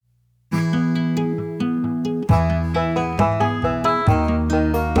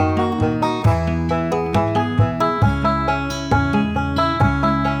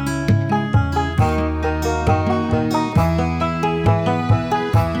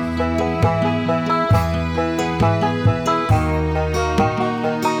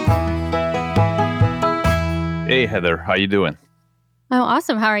Heather, how you doing? Oh,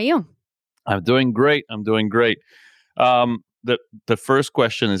 awesome. How are you? I'm doing great. I'm doing great. The first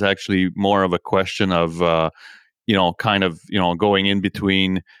question is actually more of a question of kind of going in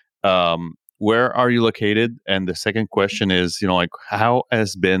between. Where are you located? And the second question is, like, how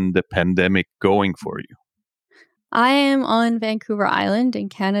has been the pandemic going for you? I am on Vancouver Island in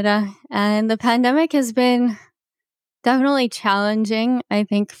Canada, and the pandemic has been definitely challenging, I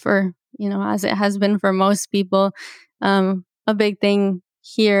think, as it has been for most people. A big thing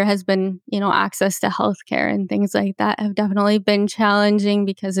here has been, access to healthcare and things like that have definitely been challenging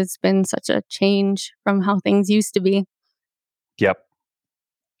because it's been such a change from how things used to be. Yep.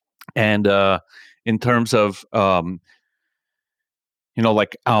 And in terms of like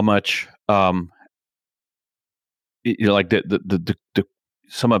how much like the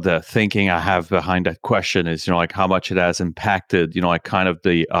some of the thinking I have behind that question is, like how much it has impacted, like kind of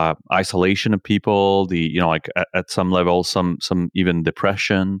the isolation of people, the like at some level, some even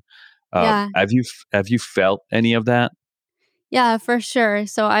depression. Yeah. Have you felt any of that? Yeah, for sure.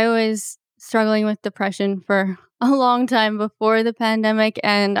 So I was struggling with depression for a long time before the pandemic,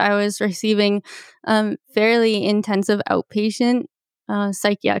 and I was receiving fairly intensive outpatient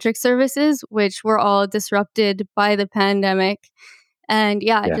psychiatric services, which were all disrupted by the pandemic. And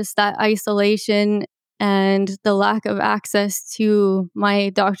yeah, Yeah. just that isolation and the lack of access to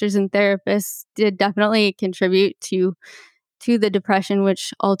my doctors and therapists did definitely contribute to the depression,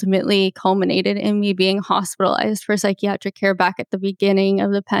 which ultimately culminated in me being hospitalized for psychiatric care back at the beginning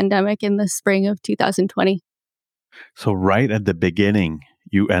of the pandemic in the spring of 2020. So right at the beginning,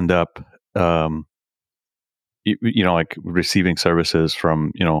 you end up, like receiving services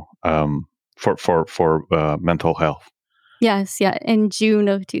from, for mental health. Yes, yeah, in June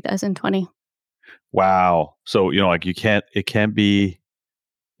of 2020. Wow. So, like it can't be,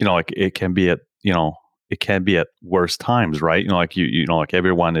 like it can be at, it can be at worst times, right? Like like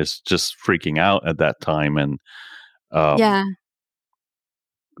everyone is just freaking out at that time. And um, Yeah,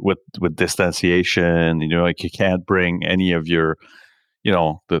 with distanciation, like you can't bring any of your,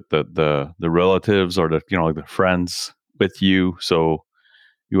 the relatives or the, the friends with you. So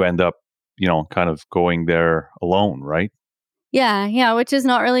you end up, kind of going there alone, right? yeah, which is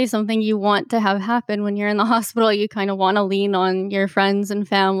not really something you want to have happen when you're in the hospital. You kind of want to lean on your friends and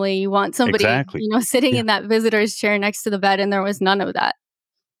family. You want somebody, Exactly. sitting Yeah. in that visitor's chair next to the bed, and there was none of that.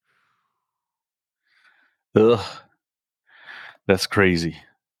 Ugh, that's crazy.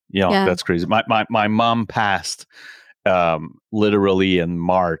 Yeah. That's crazy. My mom passed literally in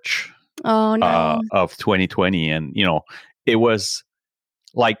March Oh, no. of 2020, and it was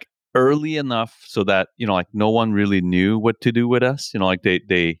like early enough so that like no one really knew what to do with us. Like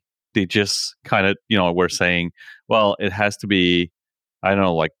they just kind of were saying, well, it has to be, I don't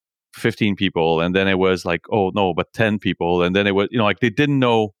know, like 15 people, and then it was like, oh no, but 10 people, and then it was like they didn't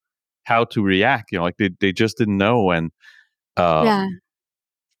know how to react. Like they just didn't know, Yeah. um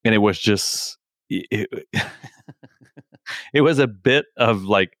and it was just it was a bit of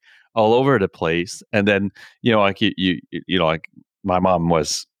like all over the place. And then like like my mom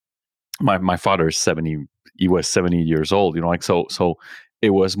was my father's 70, he was 70 years old, like so it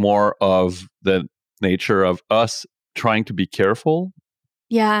was more of the nature of us trying to be careful.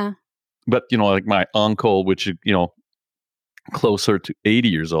 Yeah. But like my uncle, which closer to 80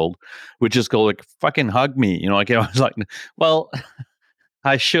 years old, would just go like fucking hug me, like I was like, well,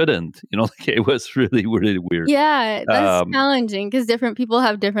 I shouldn't, like it was really really weird. Yeah, that's um challenging because different people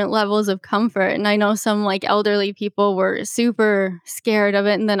have different levels of comfort, and I know some, like, elderly people were super scared of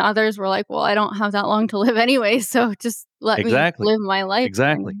it, and then others were like, "Well, I don't have that long to live anyway, so just let me exactly. live my life,"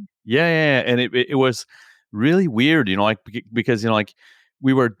 Exactly. and Yeah, yeah, yeah. And it was really weird, like because like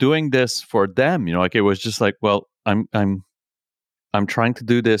we were doing this for them, like it was just like, well, I'm trying to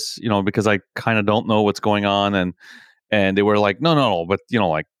do this, because I kind of don't know what's going on. And they were like, no, no, no, but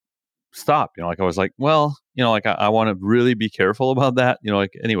like stop, like I was like, well, like I want to really be careful about that,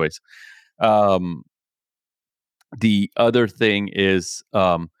 like anyways. Um, the other thing is,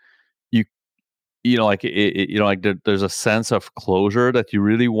 you like like there's a sense of closure that you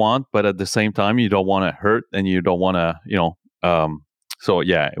really want, but at the same time you don't want to hurt, and you don't want to, so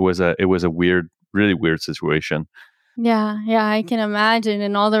yeah, it was a weird, really weird situation. yeah, I can imagine,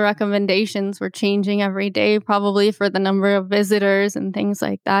 and all the recommendations were changing every day probably for the number of visitors and things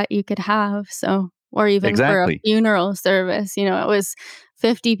like that you could have, so or even for a Exactly. funeral service, it was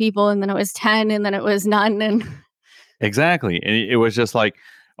 50 people, and then it was 10, and then it was none, and Exactly. And it was just like,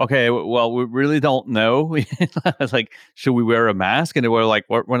 okay, well, we really don't know. I was like, should we wear a mask? And they were like,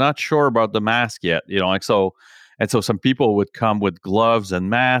 we're not sure about the mask yet, like so. And so some people would come with gloves and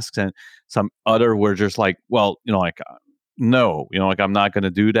masks, and some other were just like, well, like, no, like, I'm not going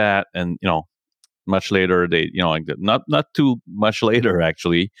to do that. And much later, they, like, not too much later,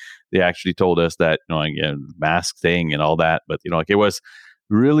 actually, they actually told us that, again, mask thing and all that. But like, it was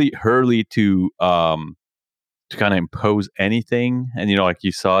really early to kind of impose anything. And like,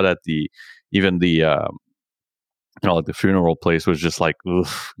 you saw that the even the like, the funeral place was just like,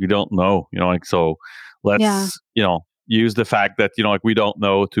 "Oof, you don't know, like, so Yeah. let's, use the fact that, like, we don't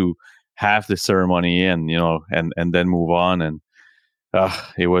know, to have the ceremony, and and then move on. And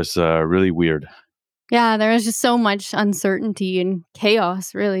it was really weird. Yeah, there was just so much uncertainty and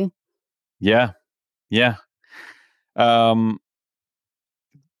chaos, really. Yeah, yeah. um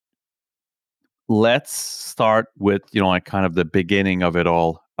let's start with, like, kind of the beginning of it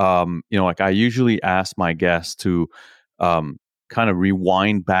all. Like, I usually ask my guests to um kind of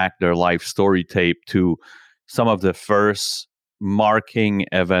rewind back their life story tape to some of the first marking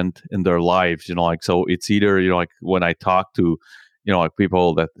event in their lives. Like, so it's either, like, when I talk to, like,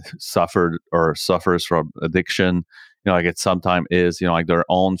 people that suffered or suffers from addiction, like, it sometimes is, like, their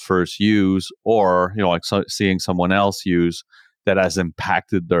own first use, or like, seeing someone else use that has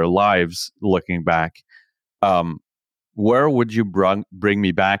impacted their lives looking back. um where would you bring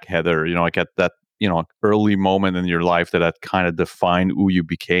me back, Heather, like, at that, early moment in your life that had kind of defined who you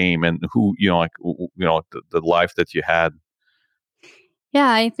became, and who, like, the life that you had?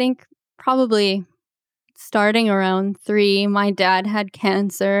 Yeah, I think probably starting around 3, my dad had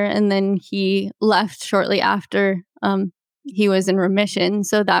cancer, and then he left shortly after, he was in remission,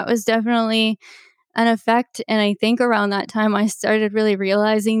 so that was definitely an effect. And I think around that time, I started really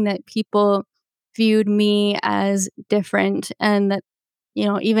realizing that people viewed me as different, and that,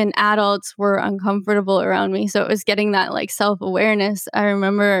 even adults were uncomfortable around me. So it was getting that like self awareness. I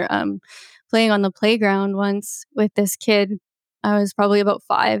remember playing on the playground once with this kid. I was probably about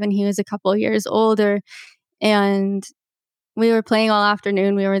 5, and he was a couple years older. And we were playing all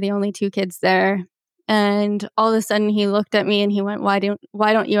afternoon. We were the only 2 kids there. And all of a sudden, he looked at me and he went, why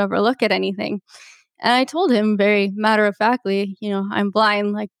don't you ever look at anything?" And I told him very matter of factly, "I'm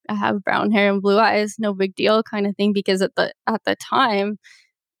blind, like, I have brown hair and blue eyes, no big deal," kind of thing, because at the time,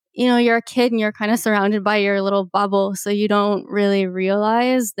 you're a kid and you're kinda surrounded by your little bubble, so you don't really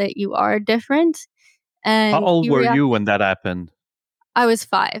realize that you are different. How And old he were you reacted. when that happened? I was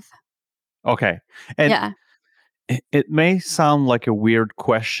 5. Okay. And Yeah. it may sound like a weird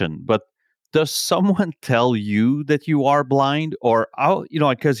question, but does someone tell you that you are blind, or how,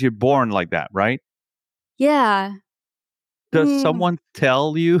 because you're born like that, right? Yeah. Does Mm, someone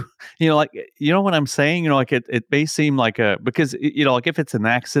tell you, like, you know what I'm saying? Like, it may seem like a, because, like, if it's an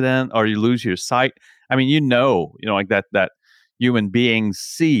accident or you lose your sight, I mean, like, that human beings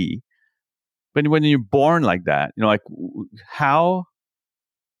see. But when you're born like that, like, how,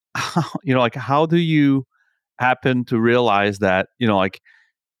 like, how do you happen to realize that, like,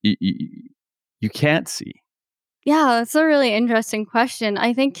 you, you can't see? yeah, that's a really interesting question.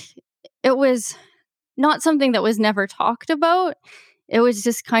 I think it was not something that was never talked about. It was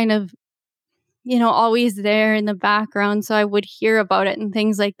just kind of, always there in the background, so I would hear about it and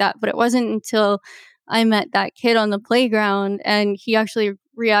things like that. But it wasn't until I met that kid on the playground, and he actually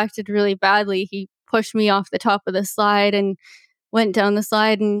reacted really badly. He pushed me off the top of the slide and went down the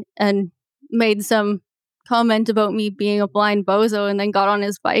slide, and made some comment about me being a blind bozo, and then got on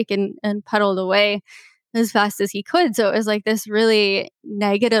his bike and pedaled away as fast as he could. So it was like this really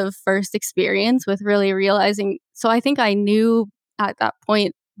negative first experience with really realizing. So I think I knew at that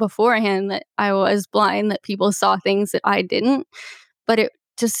point beforehand that I was blind, that people saw things that I didn't, but it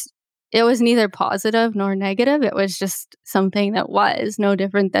was neither positive nor negative. It was just something that was no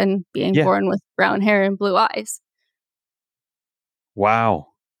different than being Yeah. born with brown hair and blue eyes. Wow.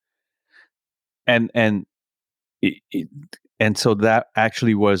 And it, and so that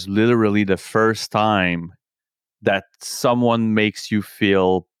actually was literally the first time that someone makes you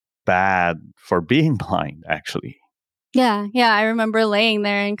feel bad for being blind, actually. Yeah, yeah, I remember laying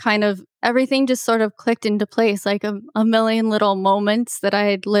there and kind of everything just sort of clicked into place, like a million little moments that I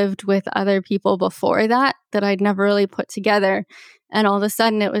had lived with other people before that I'd never really put together. And all of a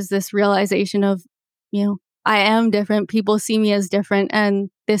sudden, it was this realization of, I am different. People see me as different, and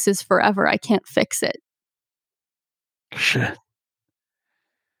this is forever. I can't fix it. Shit.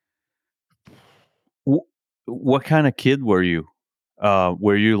 Wh- what kind of kid were you?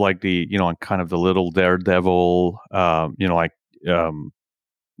 Were you like the, kind of the little daredevil? Like, um,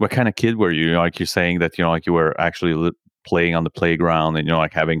 what kind of kid were you? Like, you're saying that, like, you were actually playing on the playground, and,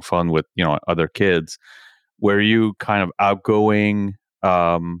 like, having fun with, other kids. Were you kind of outgoing?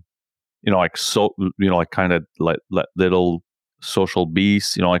 Um, like so like kind of like little social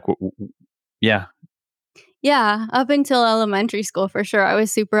beasts, like yeah. Yeah, up until elementary school for sure. I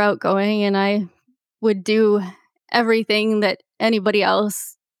was super outgoing and I would do everything that anybody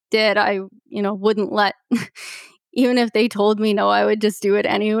else did. I, wouldn't let even if they told me no, I would just do it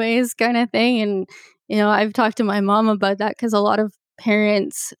anyways kind of thing. And, I've talked to my mom about that because a lot of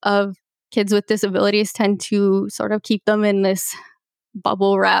parents of kids with disabilities tend to sort of keep them in this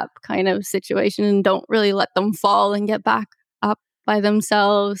bubble wrap kind of situation and don't really let them fall and get back up by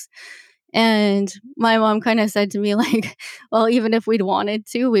themselves. And my mom kind of said to me like, "Well, even if we'd wanted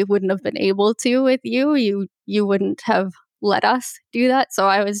to, we wouldn't have been able to with you. You wouldn't have let us do that." So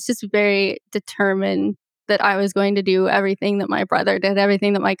I was just very determined that I was going to do everything that my brother did,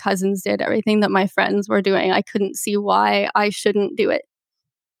 everything that my cousins did, everything that my friends were doing. I couldn't see why I shouldn't do it.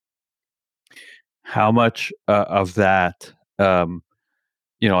 How much of that,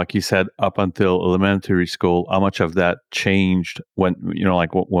 like you said, up until elementary school, how much of that changed when, like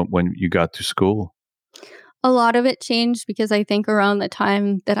when you got to school? A lot of it changed because I think around the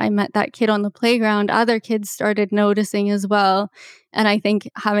time that I met that kid on the playground, other kids started noticing as well. And I think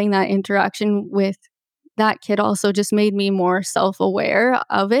having that interaction with that kid also just made me more self aware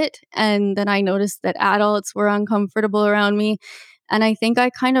of it. And then I noticed that adults were uncomfortable around me. And I think I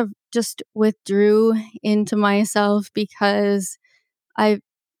kind of just withdrew into myself because I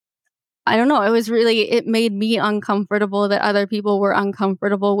I don't know, it made me uncomfortable that other people were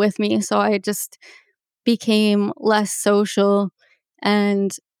uncomfortable with me. So I just became less social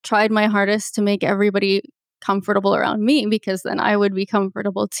and tried my hardest to make everybody comfortable around me because then I would be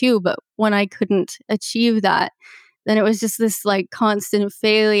comfortable too. But when I couldn't achieve that, then it was just this like constant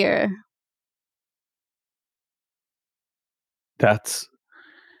failure. That's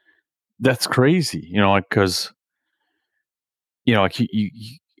that's crazy, like because like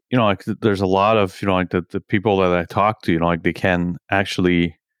like there's a lot of like the people that I talk to, like they can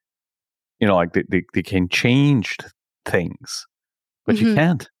actually, like they can change things, but you Mhm.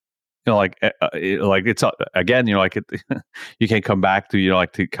 can't. Like like it's again, like it, you can come back to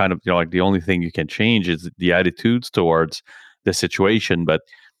like to kind of like the only thing you can change is the attitudes towards the situation, but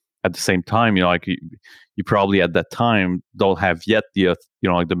at the same time, like you probably at that time don't have yet the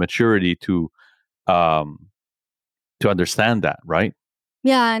like the maturity um to understand that, right?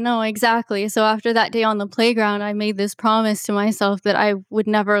 Yeah, no, exactly. So after that day on the playground, I made this promise to myself that I would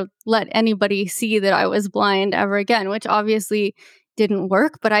never let anybody see that I was blind ever again, which obviously didn't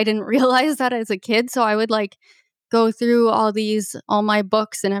work, but I didn't realize that as a kid. So I would like go through all my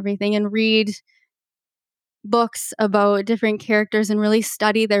books and everything and read books about different characters and really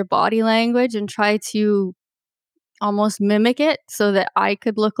study their body language and try to almost mimic it so that I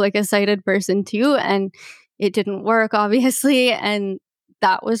could look like a sighted person too. And it didn't work, obviously. And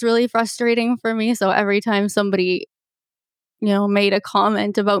that was really frustrating for me. So every time somebody, made a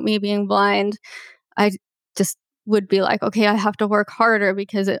comment about me being blind, I just would be like, okay, I have to work harder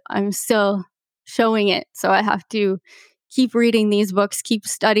because I'm still showing it. So I have to keep reading these books, keep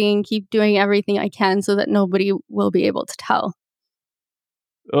studying, keep doing everything I can so that nobody will be able to tell.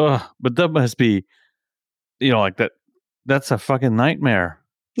 Ugh, but that must be, like that's a fucking nightmare.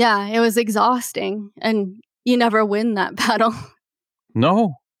 Yeah, it was exhausting and you never win that battle.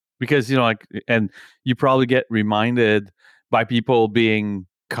 No, because like, and you probably get reminded by people being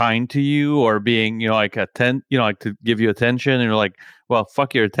kind to you or being, like like to give you attention, and you're like, well,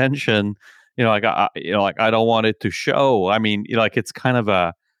 fuck your attention, like like I don't want it to show. I mean, like it's kind of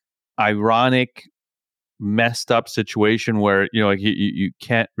a ironic, messed up situation where like you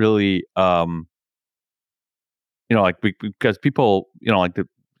can't really like because people, like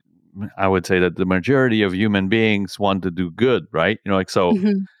I would say that the majority of human beings want to do good, right? Like so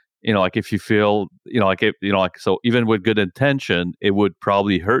Mhm. like if you feel, like it, like so even with good intention, it would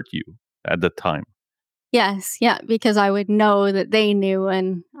probably hurt you at the time. Yes, yeah, because I would know that they knew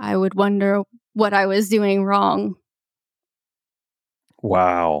and I would wonder what I was doing wrong.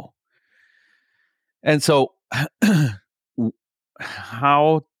 Wow. And so w-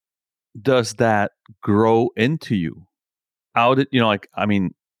 how does that grow into you? How did like I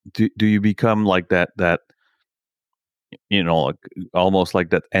mean, do you become like that, like almost like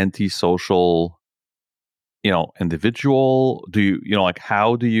that antisocial, individual? Do you, like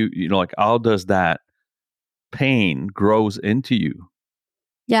how do you, like how does that pain grows into you?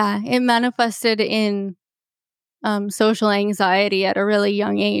 Yeah, it manifested in social anxiety at a really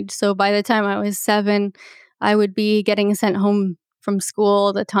young age. So by the time I was 7, I would be getting sent home from school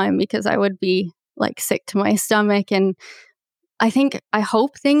all the time because I would be like sick to my stomach and I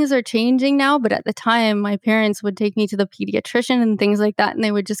hope things are changing now, but at the time, my parents would take me to the pediatrician and things like that, and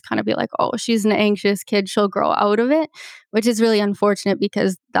they would just kinda be like, "Oh, she's an anxious kid, she'll grow out of it," which is really unfortunate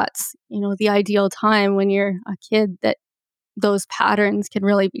because that's, the ideal time when you're a kid that those patterns can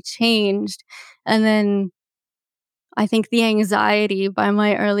really be changed, and then I think the anxiety by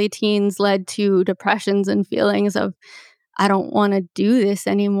my early teens led to depressions and feelings of, "I don't wanna do this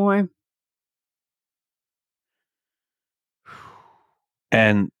anymore."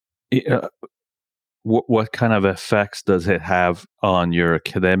 And what kind of effects does it have on your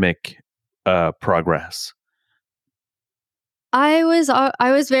academic progress? I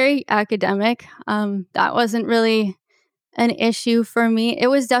was very academic, that wasn't really an issue for me. It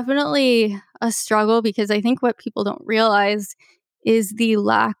was definitely a struggle because I think what people don't realize is the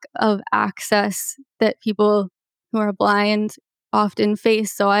lack of access that people who are blind often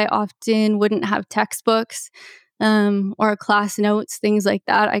face. So I often wouldn't have textbooks, or class notes, things like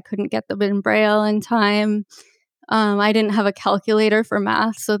that. I couldn't get them in Braille in time. I didn't have a calculator for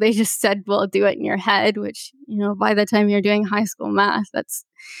math, so they just said, "Well, do it in your head," which, by the time you're doing high school math, that's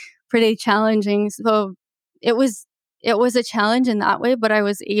pretty challenging. So it was it was a challenge in that way, but I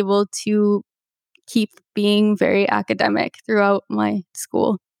was able to keep being very academic throughout my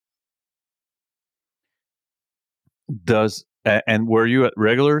school. And were you at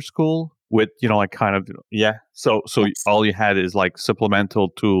regular school with, like kind of, yeah. So Yes. all you had is like supplemental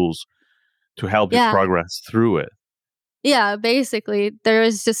tools to help you Yeah. progress through it. Yeah, basically, there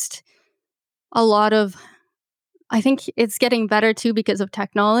was just a lot of I think it's getting better too because of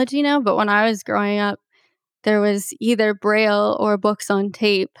technology now, but when I was growing up, there was either Braille or books on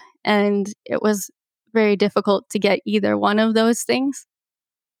tape, and it was very difficult to get either one of those things.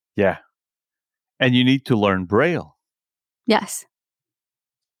 Yeah. And you need to learn Braille, Yes.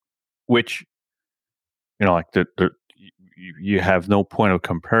 which, like you have no point of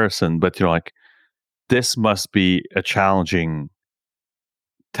comparison, but like this must be a challenging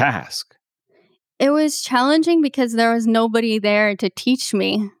task. It was challenging because there was nobody there to teach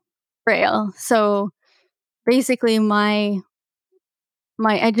me Braille. So, basically, my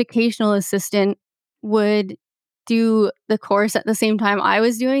educational assistant would do the course at the same time I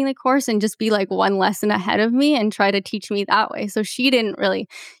was doing the course and just be, like, one lesson ahead of me and try to teach me that way. So she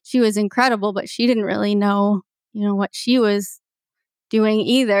was incredible, but she didn't really know, what she was doing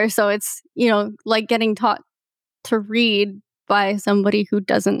either. So it's, like getting taught to read by somebody who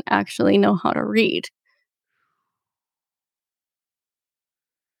doesn't actually know how to read.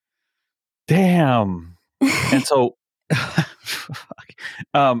 Damn. And so,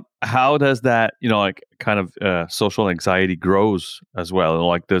 fuck. How does that, like kind of social anxiety grows as well?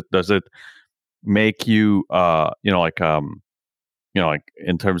 Like, does it make you, like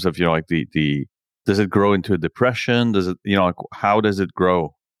in terms of, like does it grow into a depression? Does it, like how does it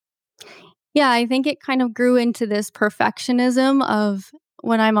grow? Yeah, I think it kind of grew into this perfectionism of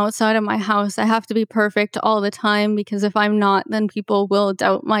when I'm outside of my house, I have to be perfect all the time because if I'm not, then people will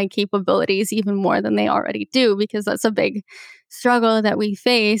doubt my capabilities even more than they already do. Because that's a big struggle that we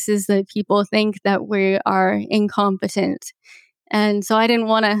face is that people think that we are incompetent. And so I didn't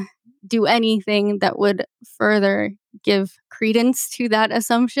want to do anything that would further give credence to that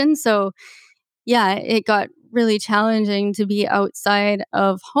assumption. So yeah, it got really challenging to be outside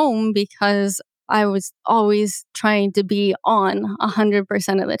of home because I was always trying to be on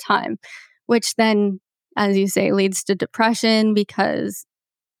 100% of the time, which then, as you say, leads to depression because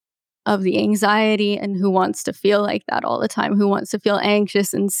of the anxiety and who wants to feel like that all the time, who wants to feel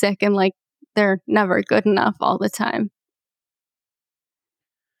anxious and sick and like they're never good enough all the time.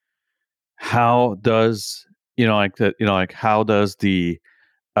 How does, like that, like how does the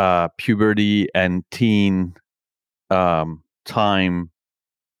puberty and teen time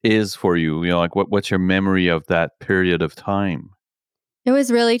is for you? Like what's your memory of that period of time? It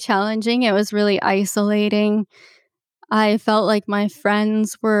was really challenging. It was really isolating. I felt like my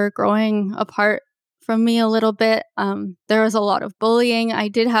friends were growing apart from me a little bit. There was a lot of bullying. I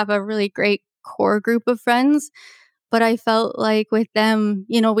did have a really great core group of friends, but I felt like with them,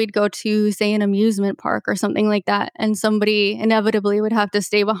 we'd go to, say, an amusement park or something like that, and somebody inevitably would have to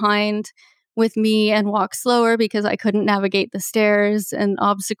stay behind with me and walk slower because I couldn't navigate the stairs and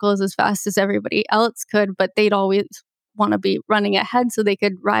obstacles as fast as everybody else could, but they'd always want to be running ahead so they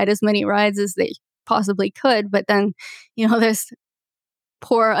could ride as many rides as they possibly could. But then, this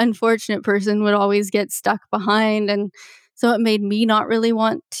poor unfortunate person would always get stuck behind, and so it made me not really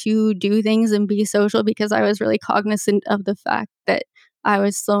want to do things and be social because I was really cognizant of the fact that I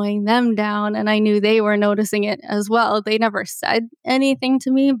was slowing them down and I knew they were noticing it as well. They never said anything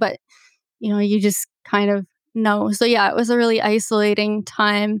to me, but you just kind of No. So yeah, it was a really isolating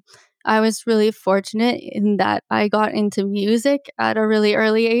time. I was really fortunate in that I got into music at a really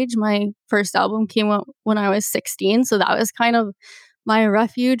early age. My first album came out when I was 16, so that was kind of my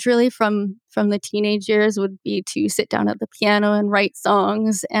refuge really from the teenage years would be to sit down at the piano and write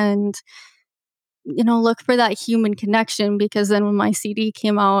songs and look for that human connection because then when my CD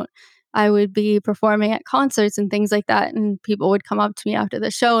came out, I would be performing at concerts and things like that. And people would come up to me after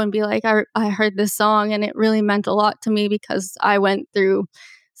the show and be like, I heard this song and it really meant a lot to me because I went through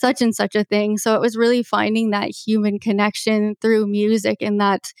such and such a thing. So it was really finding that human connection through music and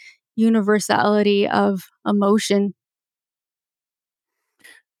that universality of emotion.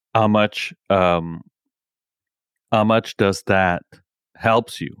 How much how much does that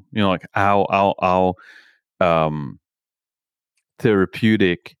helps you? You know, like how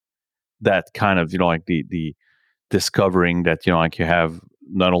therapeutic that kind of, like the discovering that, like you have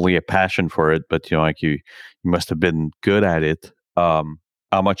not only a passion for it, but like you must have been good at it.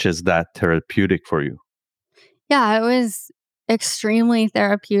 How much is that therapeutic for you? Yeah, it was extremely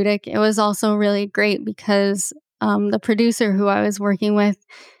therapeutic. It was also really great because the producer who I was working with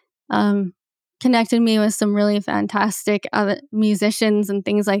um, connected me with some really fantastic other musicians and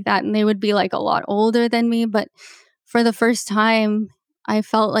things like that. And they would be like a lot older than me. But for the first time, I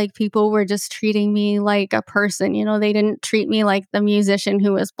felt like people were just treating me like a person. They didn't treat me like the musician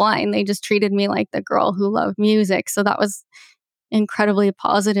who was blind. They just treated me like the girl who loved music. So that was incredibly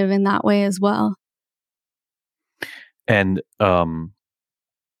positive in that way as well. And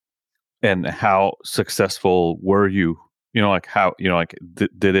how successful were you? Like how, like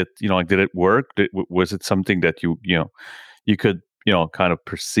did it, like did it work? Was it something that you could, kind of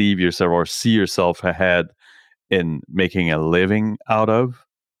perceive yourself or see yourself ahead in making a living out of?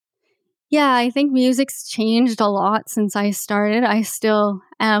 Yeah, I think music's changed a lot since I started. I still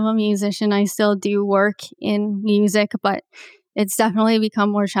am a musician. I still do work in music, but it's definitely become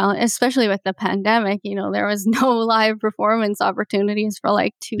more challenging, especially with the pandemic. There was no live performance opportunities for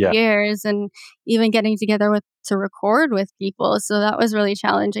like two Yeah. years and even getting together with to record with people. So that was really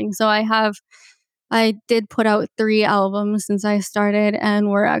challenging. So I did put out 3 albums since I started, and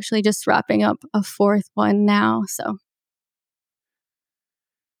we're actually just wrapping up a fourth one now. So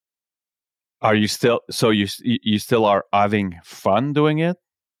Are you still so you still are having fun doing it?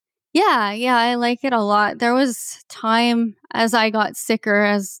 yeah, yeah, I like it a lot. There was time as I got sicker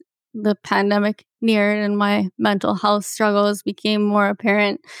as the pandemic neared and my mental health struggles became more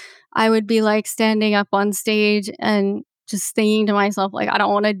apparent. I would be like standing up on stage and just thinking to myself like I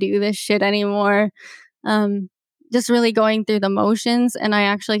don't want to do this shit anymore. Um just really going through the motions and I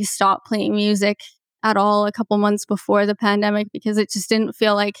actually stopped playing music at all a couple months before the pandemic because it just didn't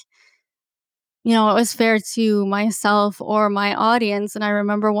feel like it was fair to myself or my audience. And I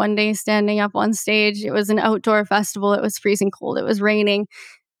remember one day standing up on stage. It was an outdoor festival. It was freezing cold. It was raining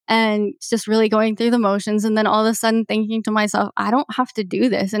and just really going through the motions. And then all of a sudden thinking to myself, I don't have to do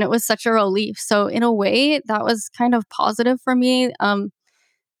this. And it was such a relief. So, in a way, that was kind of positive for me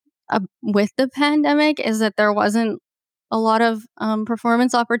with the pandemic is that there wasn't a lot of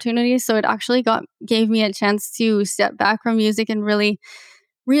performance opportunities. So, it actually gave me a chance to step back from music and really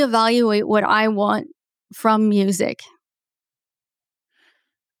reevaluate what I want from music.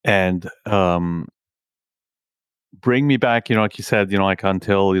 And bring me back, like you said, like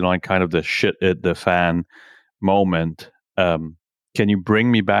until, like kind of the shit at the fan moment. Can you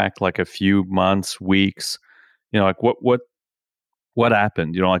bring me back like a few months, weeks? Like what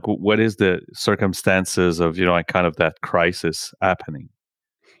happened? Like what is the circumstances of, like kind of that crisis happening?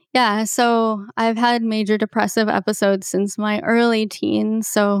 Yeah, so I've had major depressive episodes since my early teens.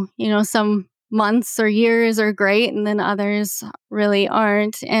 So, some months or years are great and then others really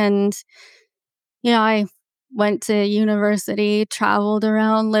aren't. And, I went to university, traveled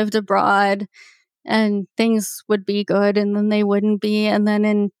around, lived abroad, and things would be good and then they wouldn't be. And then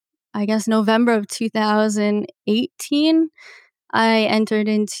in, I guess, November of 2018, I entered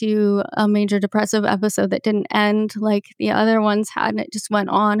into a major depressive episode that didn't end like the other ones had, and it just went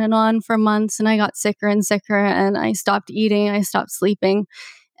on for months, and I got sicker and sicker, and I stopped eating, I stopped sleeping,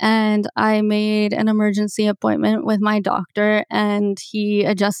 and I made an emergency appointment with my doctor, and he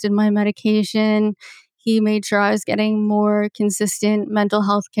adjusted my medication. He made sure I was getting more consistent mental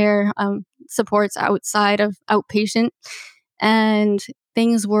health care supports outside of outpatient, and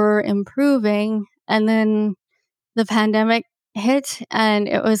things were improving. And then the pandemic hit and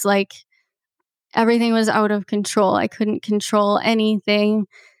it was like everything was out of control. I couldn't control anything.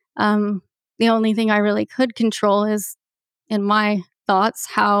 Um, the only thing I really could control is in my thoughts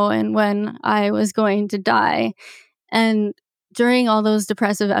how and when I was going to die. And during all those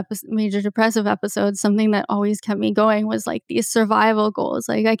major depressive episodes, something that always kept me going was like these survival goals.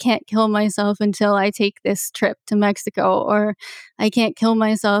 Like, I can't kill myself until I take this trip to Mexico, or I can't kill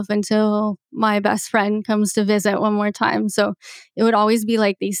myself until my best friend comes to visit one more time. So it would always be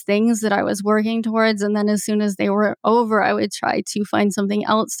like these things that I was working towards. And then as soon as they were over, I would try to find something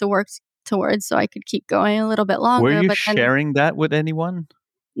else to work towards so I could keep going a little bit Were longer. you But then, sharing that with anyone?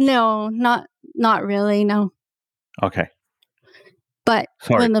 no, not really, no. Okay. But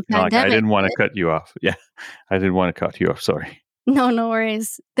Sorry. when the Like, I pandemic didn't wanna hit, cut you off. Yeah. I didn't wanna cut you off, sorry. no, no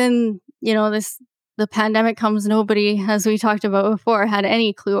worries. Then, the pandemic comes, nobody, as we talked about before, had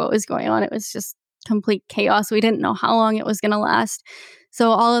any clue what was going on. It was just complete chaos. We didn't know how long it was gonna last.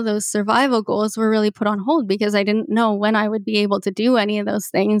 So all of those survival goals were really put on hold because I didn't know when I would be able to do any of those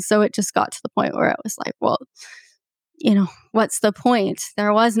things. So it just got to the point where it was like, well, what's the point?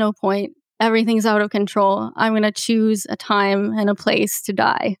 There was no point. Everything's out of control. I'm gonna choose a time and a place to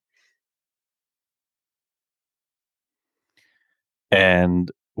die. And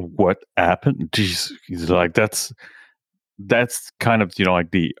what happened? Jeez, like, that's kind of,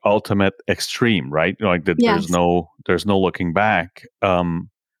 like, the ultimate extreme, right? Like, that Yes. there's no looking back.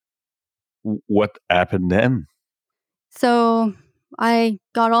 What happened then? So I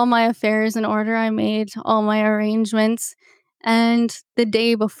got all my affairs in order. I made all my arrangements. And the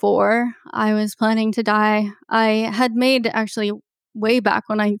day before I was planning to die, I had made, actually, way back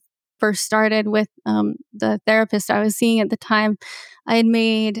when I first started with the therapist I was seeing at the time, I had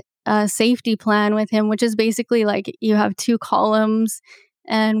made a safety plan with him, which is basically like you have two columns,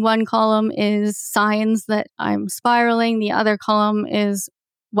 and one column is signs that I'm spiraling, the other column is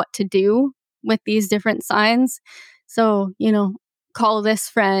what to do with these different signs. So, call this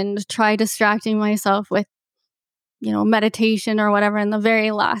friend, try distracting myself with, meditation or whatever. And the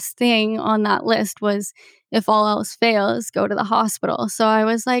very last thing on that list was, if all else fails, go to the hospital. So I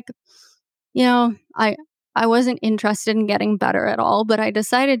was like, you know, I I wasn't interested in getting better at all, but I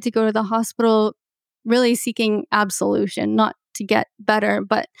decided to go to the hospital really seeking absolution, not to get better,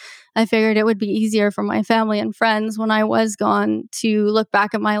 but I figured it would be easier for my family and friends when I was gone to look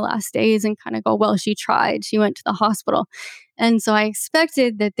back at my last days and kind of go, well, she tried, she went to the hospital. And so I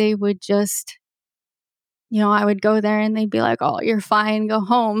expected that they would just, I would go there and they'd be like, oh, you're fine, go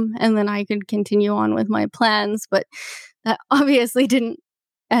home. And then I could continue on with my plans. But that obviously didn't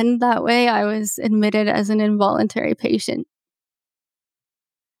end that way. I was admitted as an involuntary patient.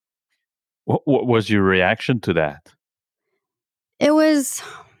 What was your reaction to that? It was,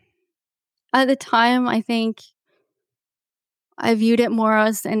 at the time, I think I viewed it more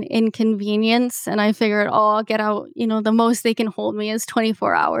as an inconvenience, and I figured, "Oh, I'll get out, the most they can hold me is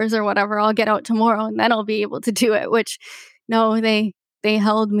 24 hours or whatever. I'll get out tomorrow, and then I'll be able to do it," which, no, they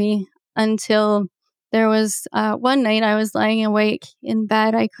held me until there was, one night I was lying awake in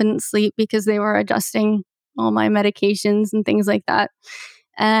bed. I couldn't sleep because they were adjusting all my medications and things like that,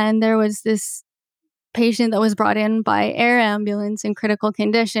 and there was this patient that was brought in by air ambulance in critical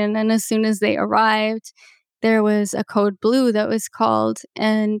condition, and as soon as they arrived, there was a code blue that was called,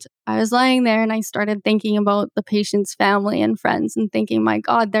 and I was lying there and I started thinking about the patient's family and friends and thinking, my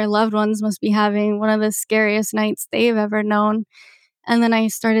god, their loved ones must be having one of the scariest nights they've ever known. And then I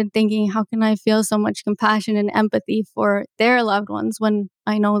started thinking, how can I feel so much compassion and empathy for their loved ones when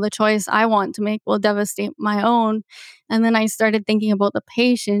I know the choice I want to make will devastate my own. And then I started thinking about the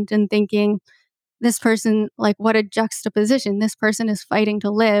patient and thinking, this person, like, what a juxtaposition. This person is fighting to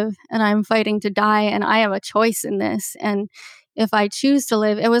live and I'm fighting to die, and I have a choice in this. And if I choose to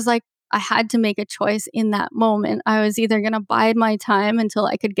live, it was like I had to make a choice in that moment. I was either going to bide my time until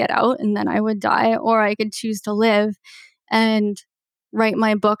I could get out and then I would die, or I could choose to live and write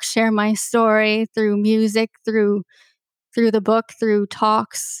my book, share my story through music, through the book, through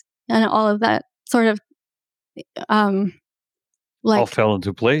talks, and all of that sort of um All like, fell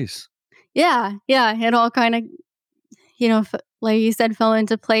into place. yeah, yeah, it all kind of, like you said, fell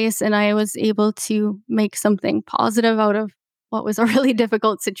into place, and I was able to make something positive out of what was a really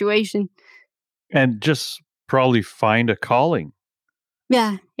difficult situation. And just probably find a calling.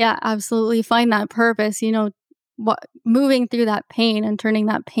 Yeah, yeah, absolutely. Find that purpose, what moving through that pain and turning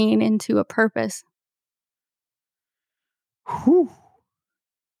that pain into a purpose. Whew.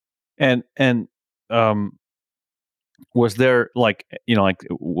 And, um, was there, like,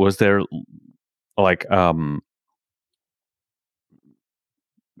 was there, like, kind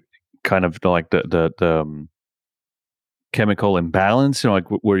of like the chemical imbalance, like,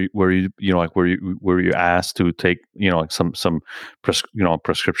 were you, like, were you asked to take, like, some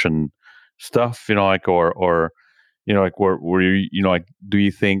prescription stuff, like, or like were you, like, do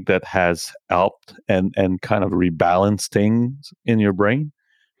you think that has helped and kind of rebalanced things in your brain?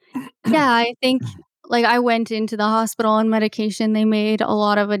 Yeah, I think like I went into the hospital on medication. They made a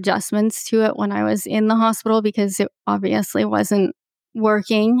lot of adjustments to it when I was in the hospital because it obviously wasn't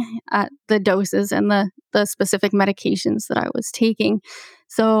working at the doses and the specific medications that I was taking.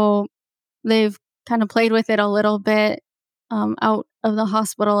 So they've kind of played with it a little bit out of the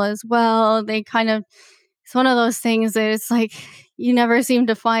hospital as well. They kind of it's one of those things that it's like you never seem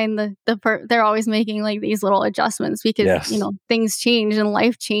to find they're always making like these little adjustments because, Yes. things change and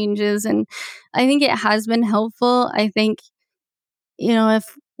life changes, and I think it has been helpful. I think,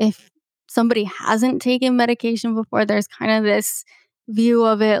 if somebody hasn't taken medication before, there's kind of this view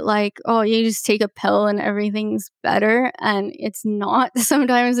of it like, oh, you just take a pill and everything's better, and it's not.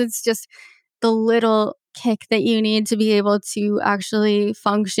 Sometimes it's just the little kick that you need to be able to actually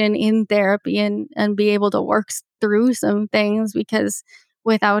function in therapy and be able to work through some things because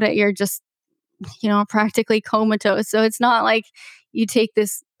without it you're just practically comatose. So it's not like you take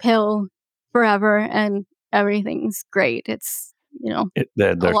this pill forever and everything's great. It's a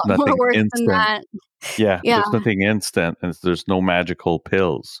There's lot more nothing work than instant. that. Yeah, Yeah. there's nothing instant, and there's no magical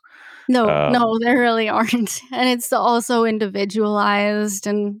pills. No, Um, no, there really aren't. And it's also individualized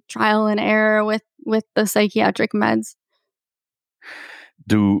and trial and error with the psychiatric meds.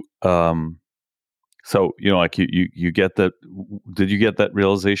 do So, like, you get that. Did you get that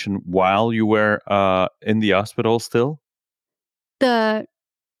realization while you were in the hospital still? The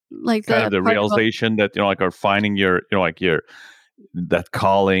like Kind of the the part about realization that, like, are finding your, like, your that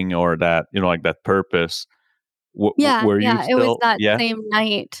calling, or that, like, that purpose. Yeah, Were you yeah, it was still, that yeah? same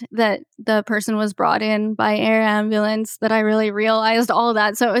night that the person was brought in by air ambulance that I really realized all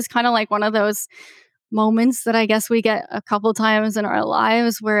that. So it was kinda like one of those moments that I guess we get a couple times in our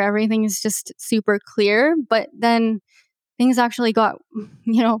lives where everything is just super clear, but then things actually got,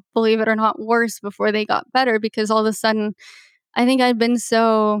 believe it or not, worse before they got better because all of a sudden I think I'd been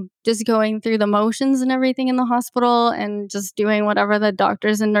so just going through the motions and everything in the hospital and just doing whatever the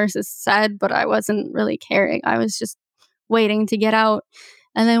doctors and nurses said, but I wasn't really caring. I was just waiting to get out.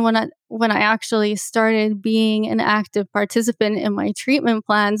 And then when I actually started being an active participant in my treatment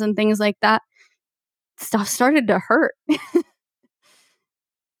plans and things like that, stuff started to hurt.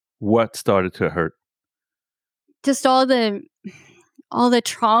 What started to hurt? Just all the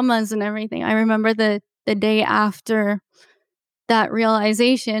traumas and everything. I remember the day after that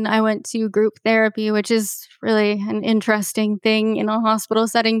realization, I went to group therapy, which is really an interesting thing in a hospital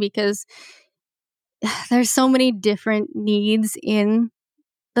setting because there's so many different needs in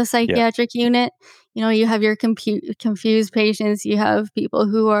the Yes. psychiatric unit. You have your confused patients, you have people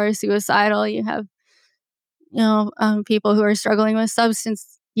who are suicidal, you have people who are struggling with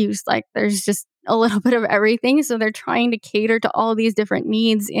substance use. Like there's just a little bit of everything. So they're trying to cater to all these different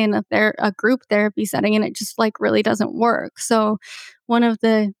needs in a group therapy setting, and it just like really doesn't work. So one of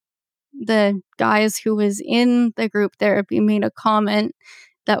the guys who was in the group therapy made a comment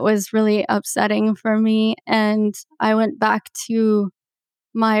that was really upsetting for me, and I went back to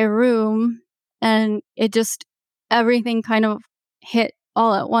my room and it just everything kind of hit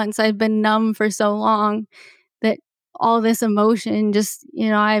all at once. I've been numb for so long that all this emotion just,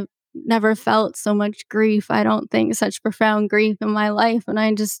 I've never felt so much grief. I don't think such profound grief in my life. And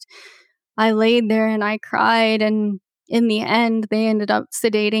I laid there and I cried. And in the end, they ended up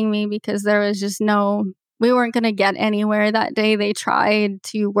sedating me because there was just we weren't going to get anywhere that day. They tried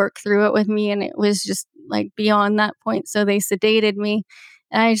to work through it with me and it was just like beyond that point. So they sedated me.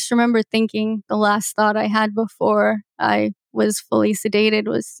 And I just remember thinking the last thought I had before I was fully sedated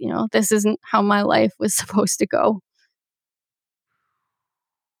was, this isn't how my life was supposed to go.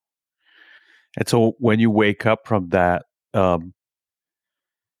 And so when you wake up from that, um,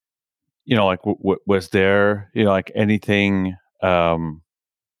 like, was there, like, anything,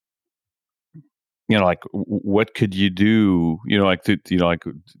 like, what could you do, like, like,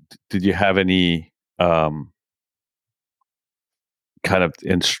 did you have any, kind of,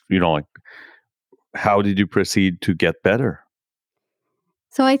 like, how did you proceed to get better?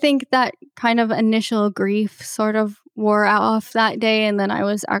 So I think that kind of initial grief sort of wore off that day. And then I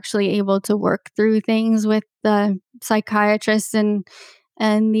was actually able to work through things with the psychiatrist and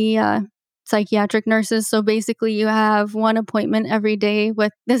the psychiatric nurses. So basically, you have one appointment every day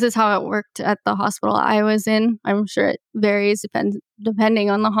with this is how it worked at the hospital I was in. I'm sure it varies depending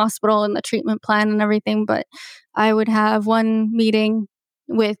on the hospital and the treatment plan and everything. But I would have one meeting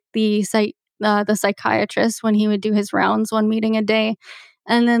with the psychiatrist when he would do his rounds, one meeting a day,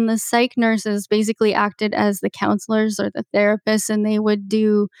 and then the psych nurses basically acted as the counselors or the therapists, and they would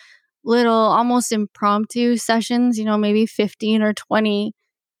do little almost impromptu sessions, maybe 15 or 20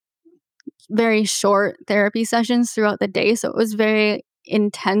 very short therapy sessions throughout the day. So it was very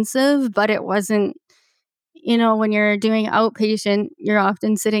intensive, but it wasn't, when you're doing outpatient, you're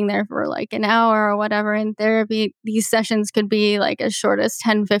often sitting there for like an hour or whatever. In therapy, these sessions could be like as short as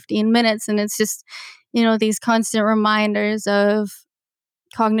 10, 15 minutes. And it's just, these constant reminders of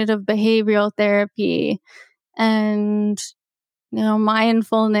cognitive behavioral therapy and,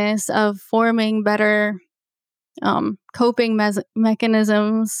 mindfulness of forming better coping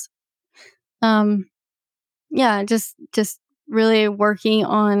mechanisms. Um, yeah, just really working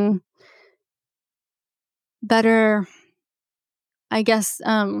on better, I guess,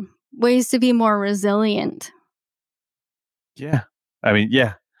 ways to be more resilient. Yeah. I mean,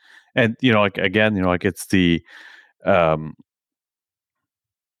 yeah. And, like, again, like, um,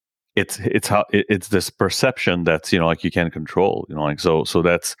 it's how it's this perception that's, like, you can't control, like, so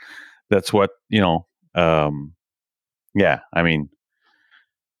that's what, yeah, I mean,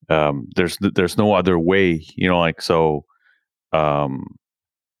 there's no other way, like, so, um,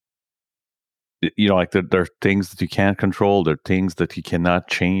 like, there are things that you can't control, there are things that you cannot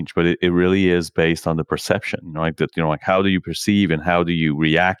change, but it really is based on the perception, like, that, like, how do you perceive and how do you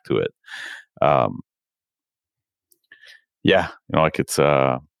react to it? Um, yeah, like, it's,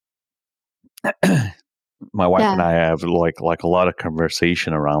 my wife and Yeah. I have like a lot of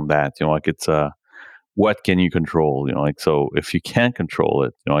conversation around that. Like, it's what can you control? Like, so if you can't control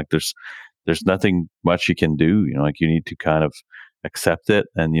it, like, there's nothing much you can do. Like, you need to kind of accept it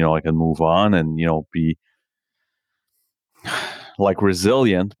and like, and move on and be like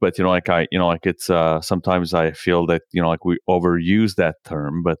resilient. But like, like, it's sometimes I feel that like, we overuse that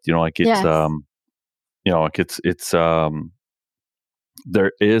term, but like, it's Yes. like, it's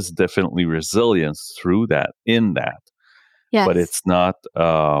there is definitely resilience through that, in that, but Yes. it's not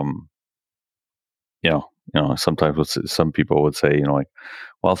sometimes some people would say, like,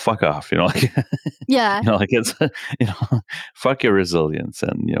 well, fuck off, like, Yeah. like, it's, fuck your resilience,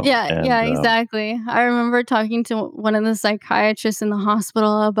 and Yeah, and yeah, exactly. I remember talking to one of the psychiatrists in the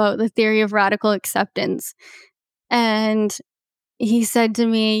hospital about the theory of radical acceptance. And he said to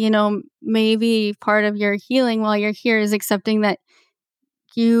me, maybe part of your healing while you're here is accepting that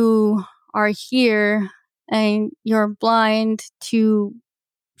you are here and you're blind to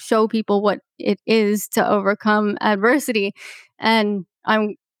show people what it is to overcome adversity. And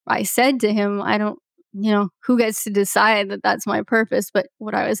I said to him, I don't, who gets to decide that that's my purpose? But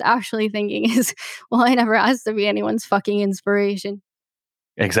what I was actually thinking is, well, I never asked to be anyone's fucking inspiration.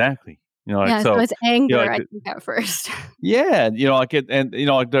 exactly, like, Yeah, so so, it's anger, like, I think, at first. yeah, like, it, and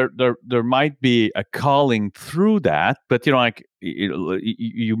like, there might be a calling through that, but like,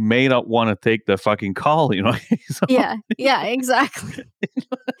 you may not want to take the fucking call, so, Yeah, yeah, exactly.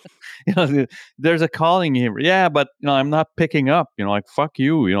 there's a calling here, yeah, but I'm not picking up, like, fuck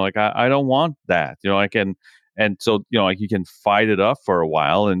you, like, I don't want that, like, and so, like, you can fight it up for a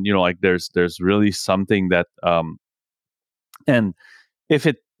while, and like, there's really something that, and if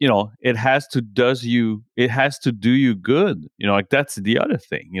it, it has to do you good, like, that's the other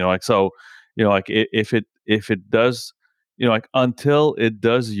thing, like, so, like, if it does, like, until it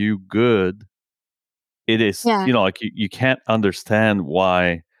does you good, it is, Yeah, like, you can't understand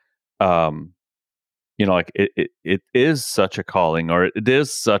why, um like, it is such a calling, or it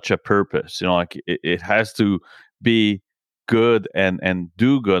is such a purpose, like, it has to be good and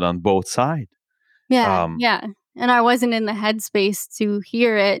do good on both sides. yeah, um yeah, and I wasn't in the headspace to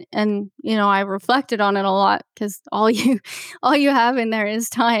hear it, and, I reflected on it a lot because all you all you have in there is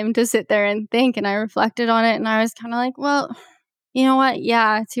time to sit there and think, and I reflected on it, and I was kinda like, "Well, you know what?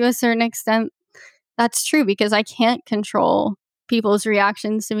 Yeah, to a certain extent, that's true because I can't control people's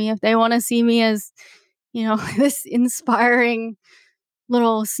reactions to me. If they wanna see me as, this inspiring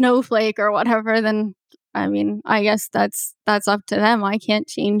little snowflake or whatever, then I mean, I guess that's up to them. I can't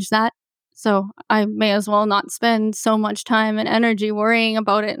change that. So I may as well not spend so much time and energy worrying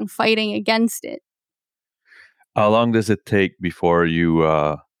about it and fighting against it. how long does it take before you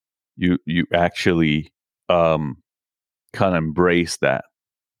actually, um kind of embrace that?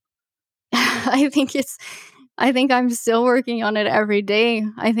 I think it's I think I'm still working on it every day.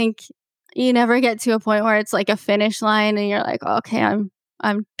 I think you never get to a point where it's like a finish line and you're like, "Okay,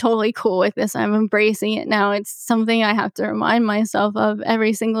 I'm totally cool with this. I'm embracing it now." It's something I have to remind myself of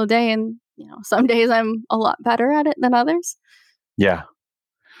every single day, and, some days I'm a lot better at it than others. Yeah.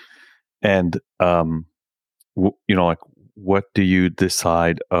 And like, what do you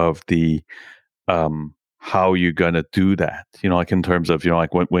decide of the, how you gonna do that, like, in terms of,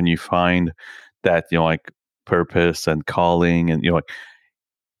 like, when you find that, like, purpose and calling, and like,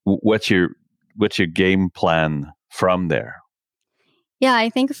 what's your game plan from there? Yeah, I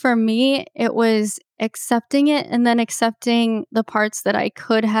think for me, it was accepting it and then accepting the parts that I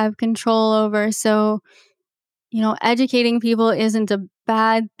could have control over. So, educating people isn't a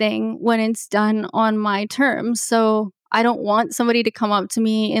bad thing when it's done on my terms. So, I don't want somebody to come up to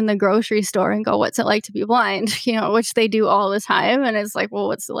me in the grocery store and go, "What's it like to be blind?" Which they do all the time. And it's like, well,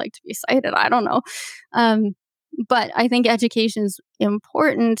 what's it like to be sighted? I don't know. Um, but I think education is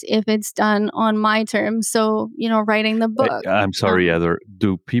important if it's done on my terms. So, writing the book. I'm sorry, Um, Heather.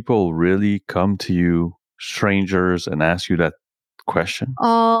 Do people really come to you, strangers, and ask you that question?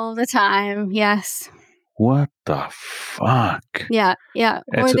 all the time, yes. What the fuck? Yeah, yeah,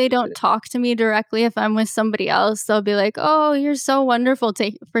 or It's they don't talk to me directly if I'm with somebody else, they'll be like, "Oh, you're so wonderful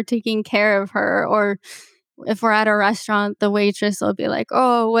for taking care of her," or if we're at a restaurant, the waitress will be like,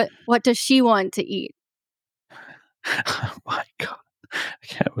 "Oh, what does she want to eat?" oh my god.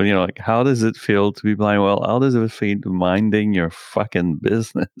 Yeah, well, like, how does it feel to be blind? Well, how does it feel minding your fucking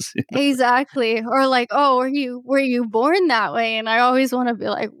business? Exactly, or like, "Oh, were you born that way?" And I always wanna be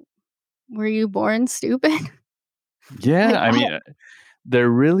like, "Were you born stupid?" Yeah, Like, I mean, there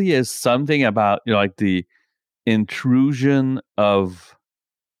really is something about like the intrusion of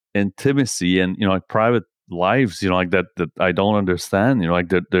intimacy and like private lives, like that I don't understand. Like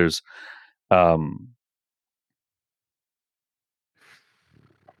that there's um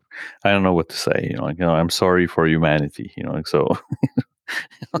I don't know what to say. Like I'm sorry for humanity. Like so.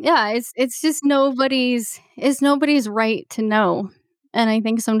 yeah, it's nobody's right to know. And I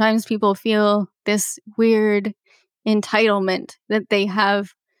think sometimes people feel this weird entitlement that they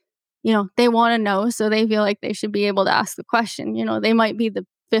have, they want to know, so they feel like they should be able to ask the question. They might be the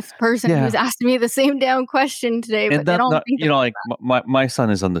fifth person who's Yeah, asked me the same damn question today, and but they that don't not think about like my son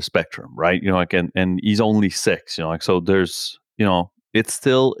is on the spectrum, right? Like and he's only 6. Like so there's it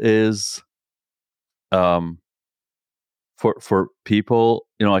still is um for people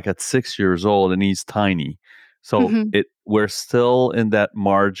like at 6 years old, and he's tiny, that. so we're still in that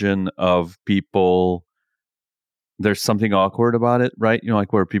margin of people. There's something awkward about it, right?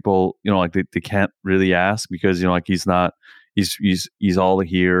 Like where people like they can't really ask because like he's not he's all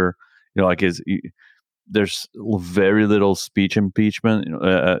here, like there's very little speech impeachment,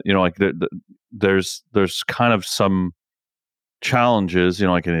 like there's kind of some challenges,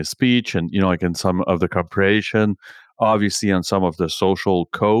 like in his speech and like in some of the comprehension, obviously on some of the social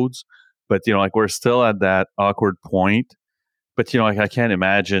codes, but like we're still at that awkward point. But like I can't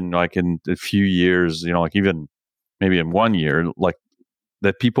imagine like in a few years, like even maybe in 1 year, like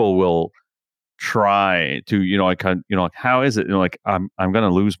that people will try to like kind of, like how is it, like I'm gonna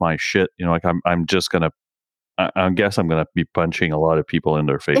lose my shit, like I'm just gonna I guess I'm gonna be punching a lot of people in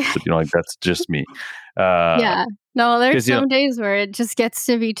their face, but like that's just me. Yeah. No, there's Because some days where it just gets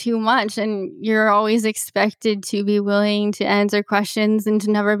to be too much, and you're always expected to be willing to answer questions and to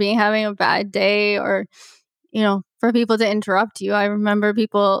never be having a bad day, or, for people to interrupt you. I remember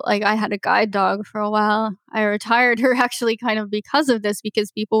people like, I had a guide dog for a while. I retired her actually kind of because of this, because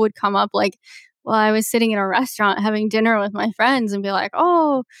people would come up like, well, I was sitting in a restaurant having dinner with my friends and be like,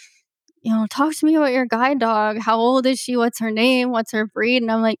 "Oh, talk to me about your guide dog. How old is she? What's her name? What's her breed?" And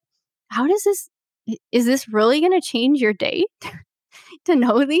I'm like, how does this is this really going to change your day to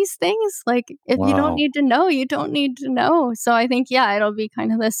know these things? Like, if you don't wow, need to know, you don't need to know. So I think, yeah, it'll be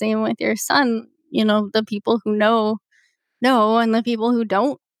kind of the same with your son. The people who know, and the people who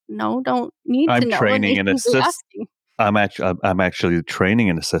don't know don't need to I'm know, and they training an shouldn't be assist. asking. I'm actually training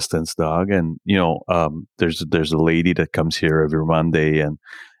an assistance dog, and there's a lady that comes here every Monday, and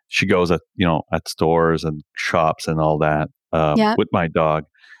she goes at stores and shops and all that Yeah. with my dog,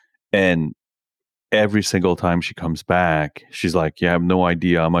 and every single time she comes back, she's like, "You have no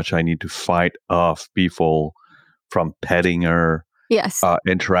idea how much I need to fight off people from petting her, Yes.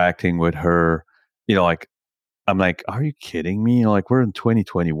 interacting with her." Like I'm like, "Are you kidding me?" Like we're in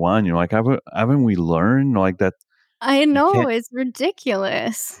 2021. Like haven't we learned like that? I You know, can't. it's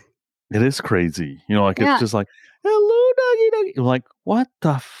ridiculous. It is crazy. Like it's Yeah. just like, "Hello, doggy, doggy." You're like, what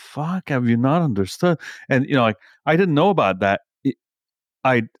the fuck have you not understood? And like I didn't know about that.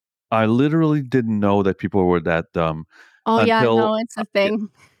 I I literally didn't know that people were that dumb Oh, yeah, until no, it's a thing.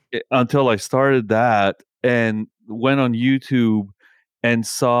 until I started that and went on YouTube and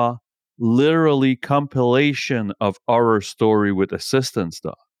saw literally compilation of horror story with assistance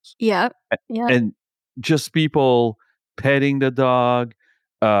dogs Yep. Yep. and just people petting the dog,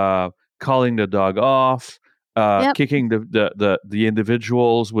 uh, calling the dog off, Yep. kicking the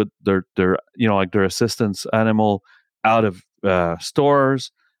individuals with their like their assistance animal out of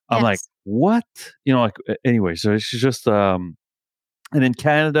stores. I'm like, Yes. what? Like anyway, so it's just And in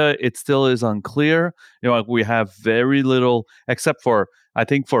Canada, it still is unclear. Like we have very little, except for I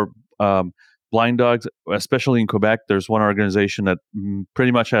think for um, blind dogs, especially in Quebec. There's one organization that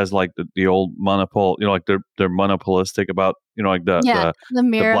pretty much has like the old monopole. Like they're monopolistic about like the Yeah, the the the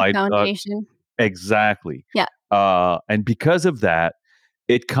Mirror blind Foundation. exactly. Yeah. And because of that,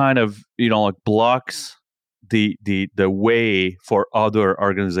 it kind of like blocks the way for other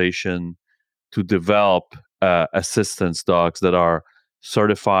organization to develop assistance dogs that are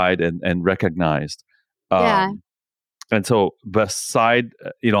certified and recognized. Yeah. And so, beside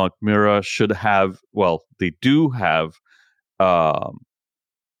Mira should have, well, they do have, um,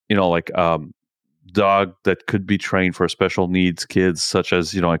 like dog that could be trained for special needs kids, such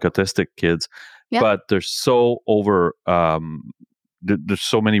as like autistic kids, Yep. but they're so over. There's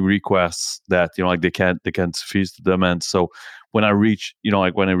so many requests that like they can't suffice the demand. So when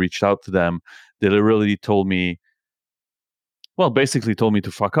when I reached out to them, they literally told me, well, basically told me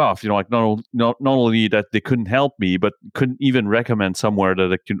to fuck off. Like not only that they couldn't help me, but couldn't even recommend somewhere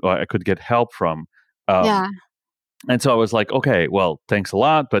that I could get help from. Um, Yeah. and so I was like, okay, well, thanks a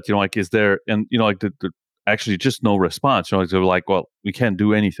lot, but like, is there, and like the actually just no response. Like, they were like, well, we can't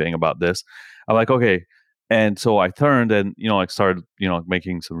do anything about this. I'm like, okay. And so I turned and like started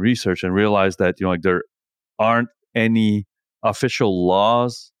making some research and realized that like there aren't any official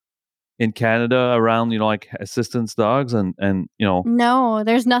laws in Canada around like assistance dogs and. No,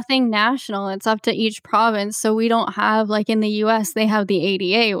 there's nothing national. It's up to each province. So we don't have, like in the US, they have the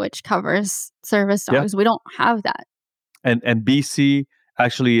ADA, which covers service Yeah, dogs. We don't have that. and BC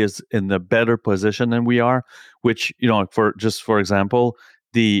actually is in a better position than we are, which for example,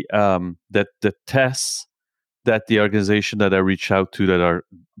 the tests that the organization that I reach out to, that are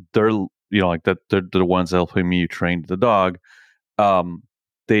they're like that they're the ones helping me train the dog. um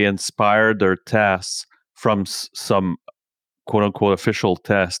they inspired their tests from some quote unquote official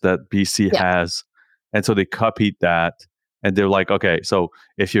test that BC Yeah. has, and so they copied that, and they're like, okay, so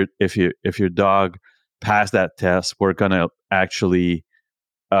if your dog passed that test, we're gonna actually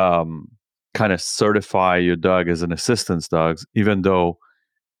um, kind of certify your dog as an assistance dog, even though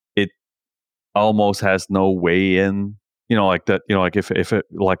it almost has no way in. Like that.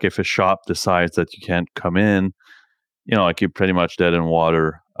 Like if a shop decides that you can't come in, like you're pretty much dead in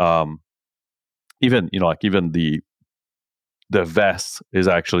water. Even like even the vest is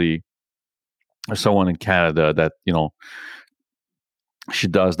actually someone in Canada that she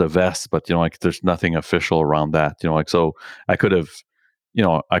does the vest, but like there's nothing official around that. Like so I could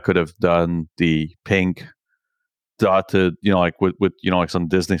have done the pink dotted, like with like some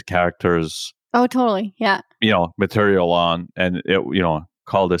Disney characters, Oh, totally. Yeah. material on, and it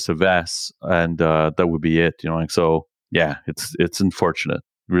call this a vest, and that would be it. Like so. Yeah, it's unfortunate,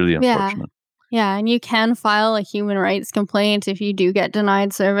 really Yeah. unfortunate. Yeah. And you can file a human rights complaint if you do get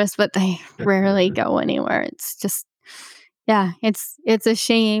denied service, but they rarely go anywhere. It's just, yeah, it's a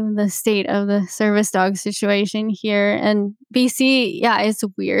shame, the state of the service dog situation here. And BC, yeah, it's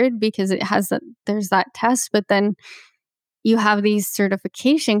weird because it has that, there's that test, but then you have these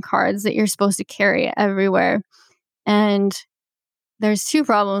certification cards that you're supposed to carry everywhere. And there's two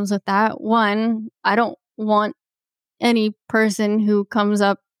problems with that. One, I don't want any person who comes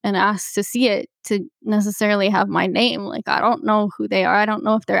up and asks to see it to necessarily have my name. Like, I don't know who they are. I don't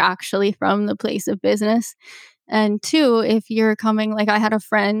know if they're actually from the place of business. And two, if you're coming, like I had a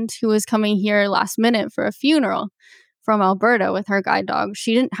friend who was coming here last minute for a funeral from Alberta with her guide dog.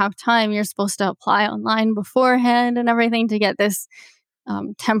 She didn't have time. You're supposed to apply online beforehand and everything to get this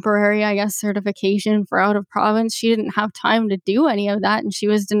temporary, I guess, certification for out of province. She didn't have time to do any of that and she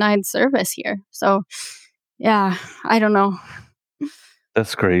was denied service here. So, yeah, I don't know.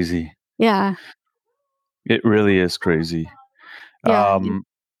 That's crazy. Yeah. It really is crazy. Yeah. um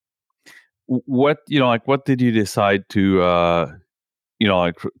what like what did you decide to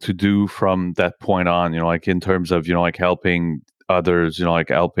like to do from that point on, like in terms of like helping others, like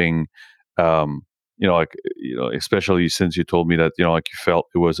helping like especially since you told me that like you felt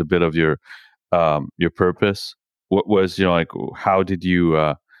it was a bit of your purpose. What was like how did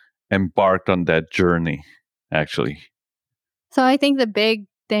you embark on that journey actually? So I think the big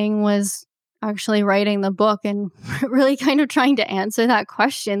thing was actually writing the book and really kind of trying to answer that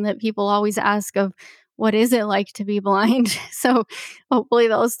question that people always ask of what is it like to be blind? So hopefully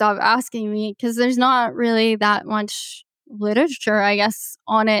they'll stop asking me because there's not really that much literature, I guess,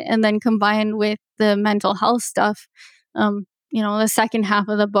 on it. And then combined with the mental health stuff, the second half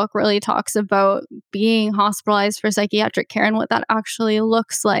of the book really talks about being hospitalized for psychiatric care and what that actually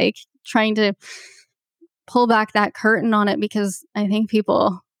looks like, trying to pull back that curtain on it because I think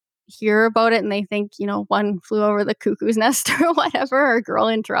people hear about it and they think, one flew over the cuckoo's nest or whatever, or girl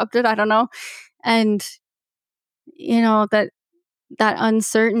interrupted, I don't know. And, that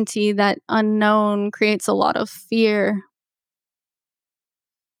uncertainty, that unknown creates a lot of fear.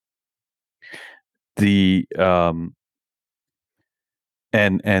 The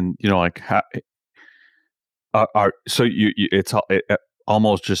and like are so you it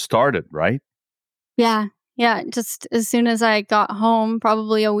almost just started, right? Yeah. Yeah. Just as soon as I got home,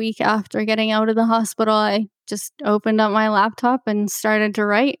 probably a week after getting out of the hospital, I just opened up my laptop and started to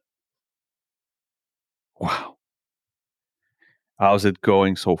write. Wow. How's it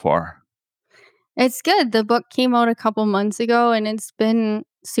going so far? It's good. The book came out a couple months ago and it's been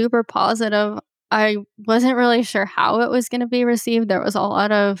super positive. I wasn't really sure how it was going to be received. There was a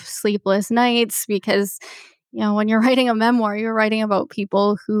lot of sleepless nights because, when you're writing a memoir, you're writing about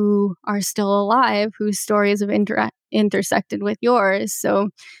people who are still alive, whose stories have intersected with yours. So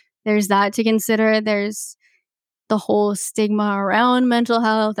there's that to consider. There's the whole stigma around mental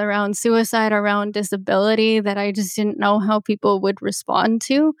health, around suicide, around disability that I just didn't know how people would respond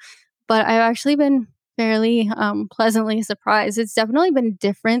to. But I've actually been fairly pleasantly surprised. It's definitely been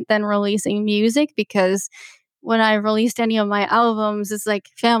different than releasing music because when I released any of my albums, it's like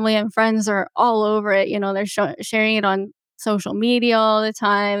family and friends are all over it. They're sharing it on social media all the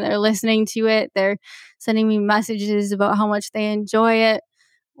time. They're listening to it. They're sending me messages about how much they enjoy it.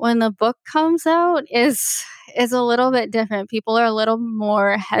 When the book comes out is a little bit different. People are a little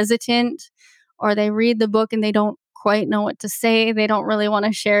more hesitant, or they read the book and they don't quite know what to say. They don't really want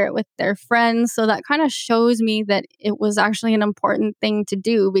to share it with their friends. So that kind of shows me that it was actually an important thing to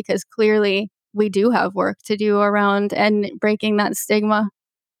do because clearly we do have work to do around and breaking that stigma.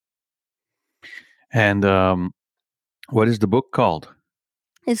 And what is the book called?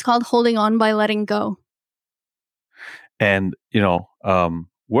 It's called Holding On by Letting Go. And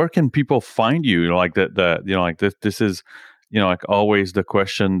where can people find you? Like like this is like always the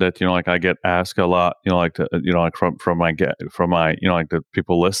question that like I get asked a lot. Like like from my like the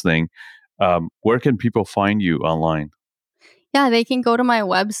people listening. Where can people find you online? Yeah, they can go to my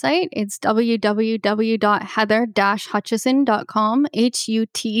website. It's www.heather-hutchison.com,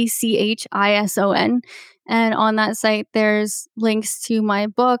 Hutchison. And on that site, there's links to my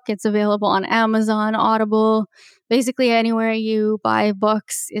book. It's available on Amazon, Audible, basically anywhere you buy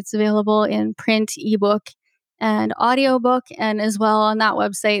books. It's available in print, ebook, and audiobook. And as well on that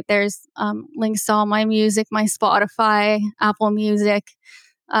website, there's links to all my music, my Spotify, Apple Music,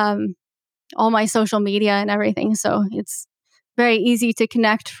 um, all my social media and everything. So it's very easy to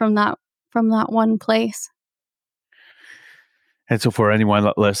connect from that one place. And so for anyone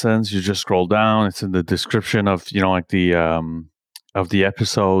that listens, you just scroll down. It's in the description of like the of the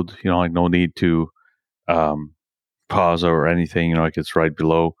episode. Like no need to um, pause or anything. Like it's right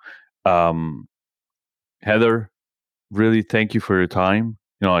below. Um, Heather, really thank you for your time.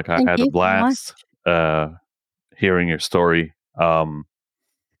 Like I Thank had a you so much. blast uh, hearing your story. And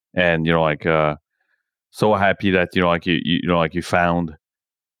so happy that like like you found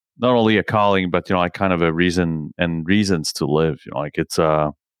not only a calling but like kind of a reason and reasons to live. Like it's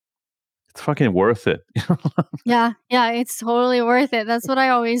fucking worth it. Yeah, yeah, it's totally worth it. That's what I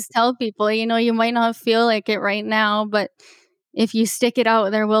always tell people. You might not feel like it right now, but if you stick it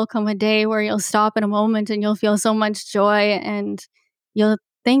out, there will come a day where you'll stop in a moment and you'll feel so much joy and you'll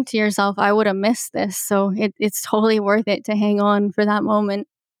think to yourself, I would have missed this. So it's totally worth it to hang on for that moment.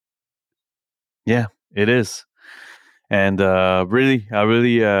 Yeah, it is. And really, I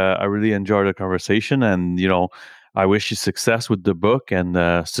really enjoyed the conversation. And I wish you success with the book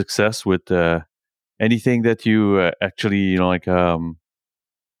and success with anything that you actually like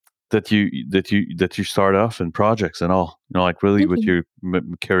that you start off in projects and all. Like really Thank with you. your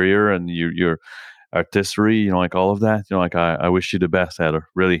career and your artistry. Like all of that. Like I wish you the best, Heather.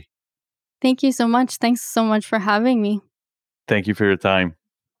 Really, Thank you so much. Thanks so much for having me. thank you for your time.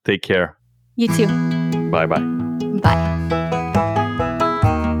 Take care. You too. Bye bye. Bye.